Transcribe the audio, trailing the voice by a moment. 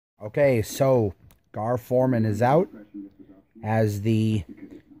Okay, so Gar Forman is out as the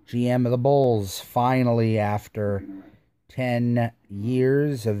GM of the Bulls finally after 10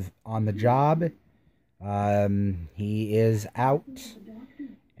 years of on the job. He is out,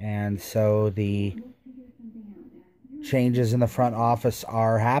 and so the changes in the front office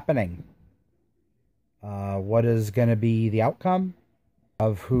are happening. What is going to be the outcome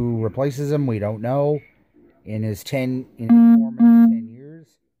of who replaces him? We don't know. In his Forman's 10 years,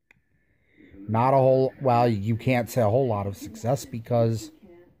 not a whole, well, you can't say a whole lot of success because,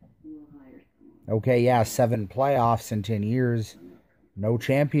 okay, yeah, 7 playoffs in 10 years, no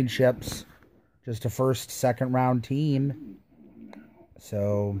championships, just a first, second round team.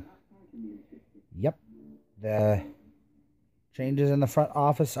 So, yep, the changes in the front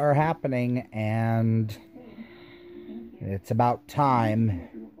office are happening, and it's about time.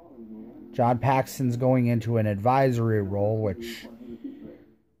 John Paxson's going into an advisory role, which,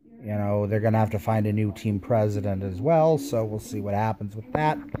 you know, they're going to have to find a new team president as well, so we'll see what happens with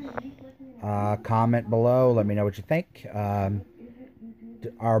that. Comment below. Let me know what you think.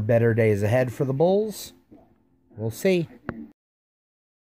 Are better days ahead for the Bulls? We'll see.